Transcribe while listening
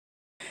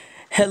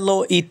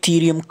Hello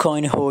Ethereum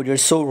coin holder.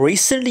 So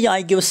recently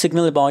I gave a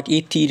signal about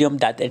Ethereum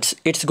that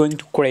it's going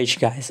to crash,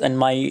 guys, and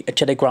my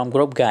Telegram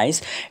group,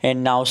 guys,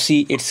 and now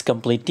see it's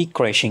completely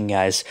crashing,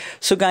 guys.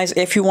 So guys,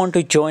 if you want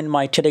to join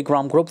my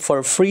Telegram group for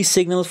a free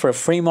signal for a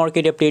free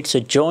market update, so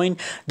join.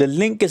 The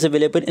link is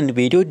available in the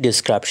video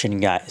description,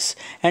 guys,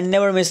 and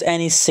never miss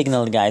any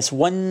signal, guys.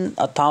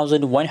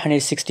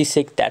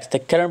 1166, that's the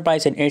current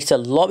price, and it's the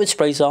lowest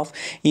price of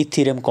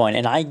Ethereum coin,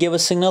 and I gave a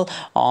signal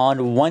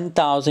on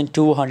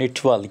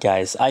 1212,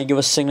 guys. I give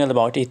a signal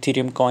about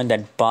Ethereum coin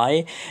that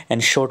buy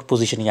and short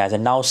position, guys,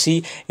 and now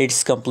see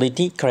it's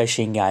completely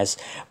crashing, guys.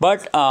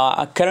 But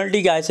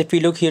currently, guys, if we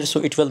look here, so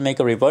it will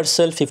make a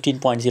reversal,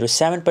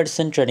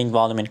 15.07% trading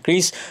volume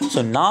increase.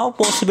 So now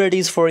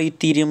possibilities for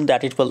Ethereum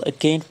that it will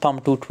again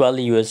pump to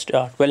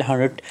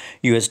 1200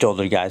 US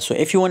dollar, guys. So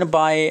if you want to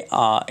buy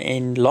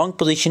in long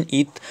position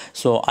ETH,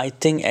 so I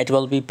think it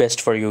will be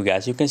best for you,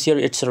 guys. You can see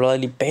it's a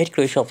really bad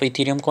crash of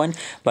Ethereum coin,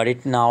 but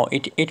it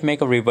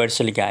make a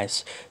reversal,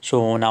 guys.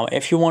 So now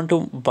if you want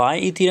to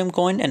buy Ethereum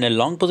coin in a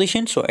long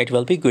position, so it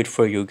will be good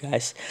for you,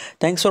 guys.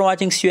 Thanks for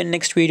watching. See you in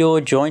next video.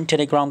 Join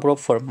Telegram group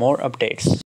for more updates.